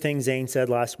favorite thing Zane said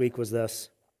last week was this: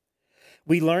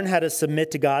 we learn how to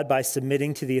submit to God by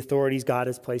submitting to the authorities God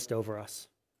has placed over us.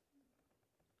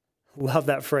 Love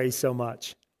that phrase so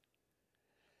much.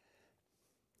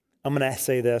 I'm going to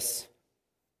say this: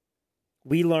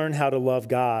 we learn how to love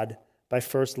God by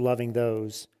first loving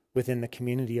those within the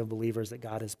community of believers that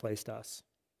God has placed us.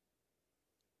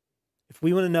 If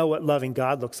we want to know what loving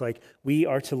God looks like, we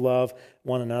are to love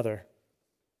one another.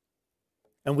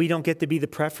 And we don't get to be the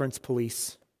preference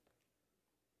police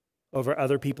over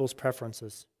other people's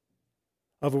preferences,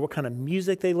 over what kind of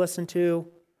music they listen to,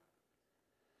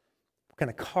 what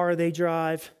kind of car they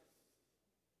drive,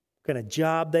 what kind of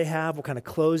job they have, what kind of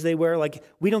clothes they wear.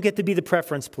 We don't get to be the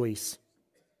preference police.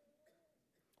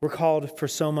 We're called for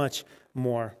so much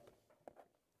more.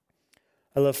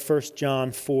 I love 1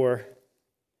 John 4,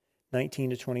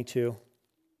 19-22.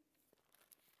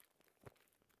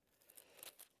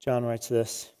 John writes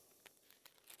this: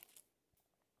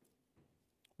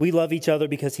 we love each other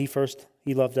because he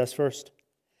loved us first.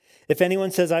 If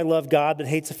anyone says, I love God, but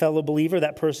hates a fellow believer,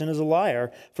 that person is a liar.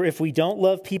 For if we don't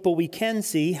love people we can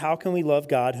see, how can we love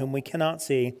God whom we cannot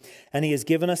see? And he has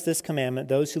given us this commandment: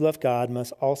 those who love God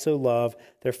must also love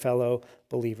their fellow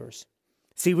believers.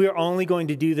 See, we are only going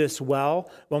to do this well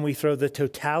when we throw the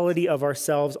totality of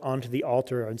ourselves onto the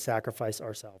altar and sacrifice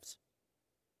ourselves.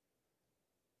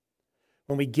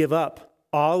 When we give up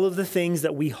all of the things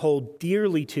that we hold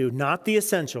dearly to, not the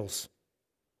essentials,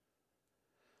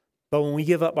 but when we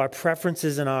give up our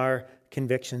preferences and our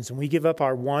convictions, when we give up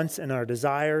our wants and our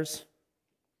desires,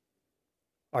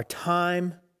 our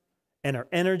time and our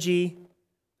energy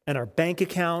and our bank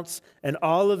accounts and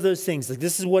all of those things, like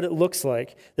this is what it looks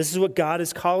like. This is what God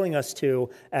is calling us to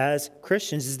as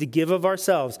Christians, is to give of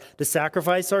ourselves, to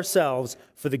sacrifice ourselves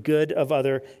for the good of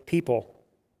other people.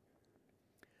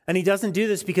 And he doesn't do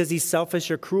this because he's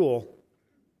selfish or cruel.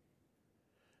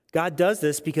 God does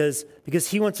this because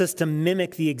he wants us to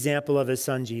mimic the example of his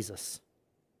son, Jesus.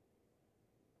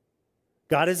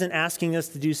 God isn't asking us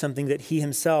to do something that he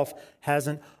himself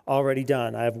hasn't already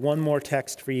done. I have one more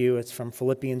text for you. It's from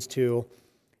Philippians 2,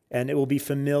 and it will be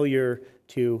familiar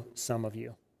to some of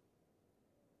you.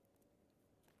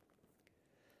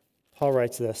 Paul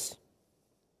writes this: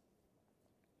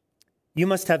 "You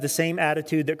must have the same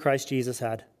attitude that Christ Jesus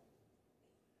had.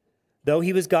 Though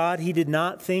he was God, he did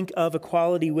not think of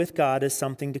equality with God as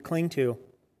something to cling to.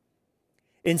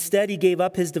 Instead, he gave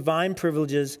up his divine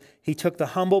privileges. He took the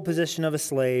humble position of a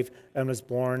slave and was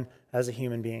born as a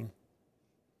human being.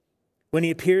 When he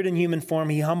appeared in human form,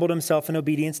 he humbled himself in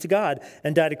obedience to God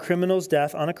and died a criminal's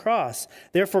death on a cross.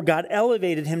 Therefore, God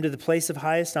elevated him to the place of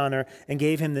highest honor and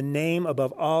gave him the name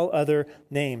above all other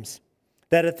names,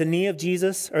 that at the name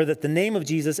of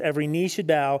Jesus, every knee should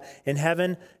bow in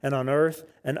heaven and on earth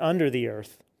and under the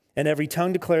earth, and every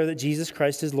tongue declare that Jesus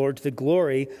Christ is Lord, to the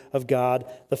glory of God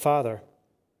the Father."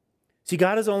 See,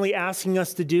 God is only asking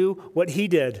us to do what he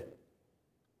did.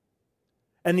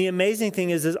 And the amazing thing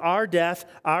is our death,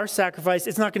 our sacrifice,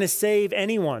 it's not going to save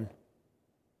anyone.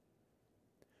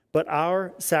 But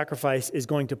our sacrifice is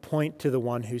going to point to the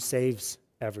one who saves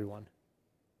everyone.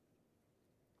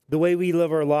 The way we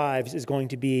live our lives is going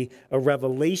to be a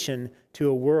revelation to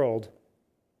a world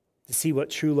to see what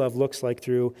true love looks like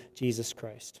through Jesus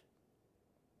Christ.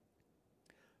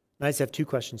 I just have two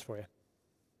questions for you.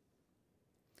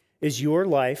 Is your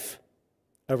life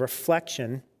a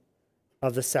reflection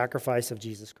of the sacrifice of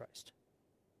Jesus Christ?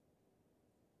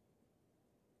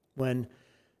 When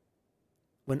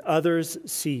others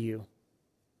see you,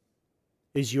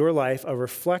 is your life a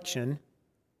reflection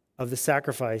of the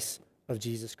sacrifice of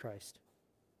Jesus Christ?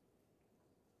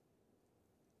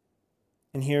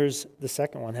 And here's the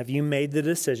second one. Have you made the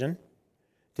decision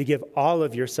to give all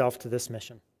of yourself to this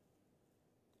mission?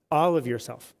 All of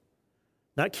yourself.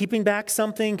 Not keeping back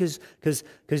something because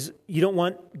you don't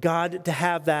want God to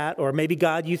have that, or maybe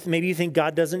you think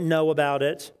God doesn't know about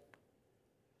it.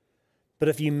 But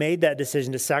if you made that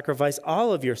decision to sacrifice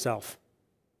all of yourself,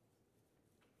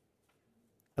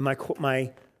 and I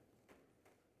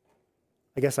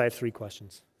guess I have three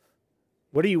questions.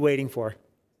 What are you waiting for?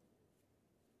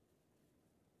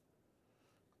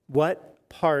 What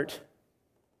part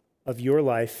of your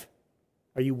life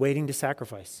are you waiting to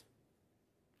sacrifice?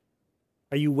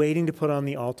 Are you waiting to put on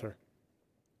the altar?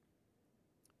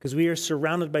 Because we are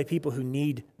surrounded by people who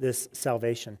need this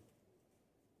salvation.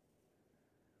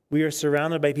 We are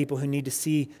surrounded by people who need to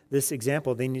see this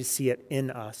example. They need to see it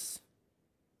in us.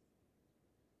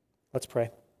 Let's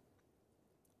pray.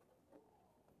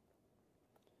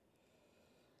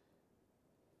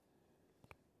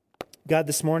 God,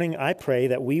 this morning I pray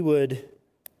that we would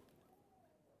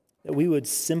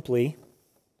simply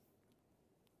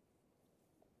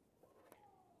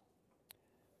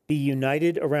be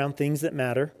united around things that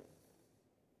matter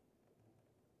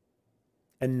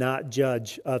and not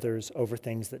judge others over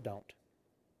things that don't.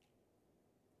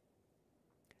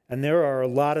 And there are a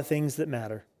lot of things that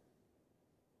matter.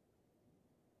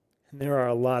 And there are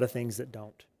a lot of things that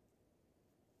don't.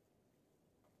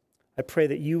 I pray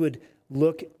that you would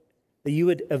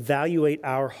evaluate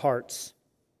our hearts,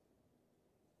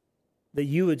 that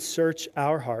you would search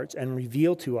our hearts and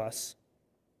reveal to us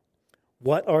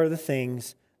what are the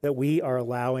things that we are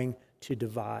allowing to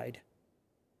divide.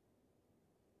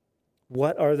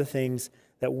 What are the things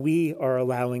that we are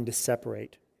allowing to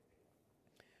separate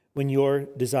when your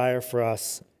desire for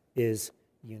us is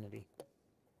unity?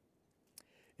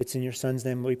 It's in your Son's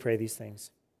name we pray these things.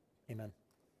 Amen.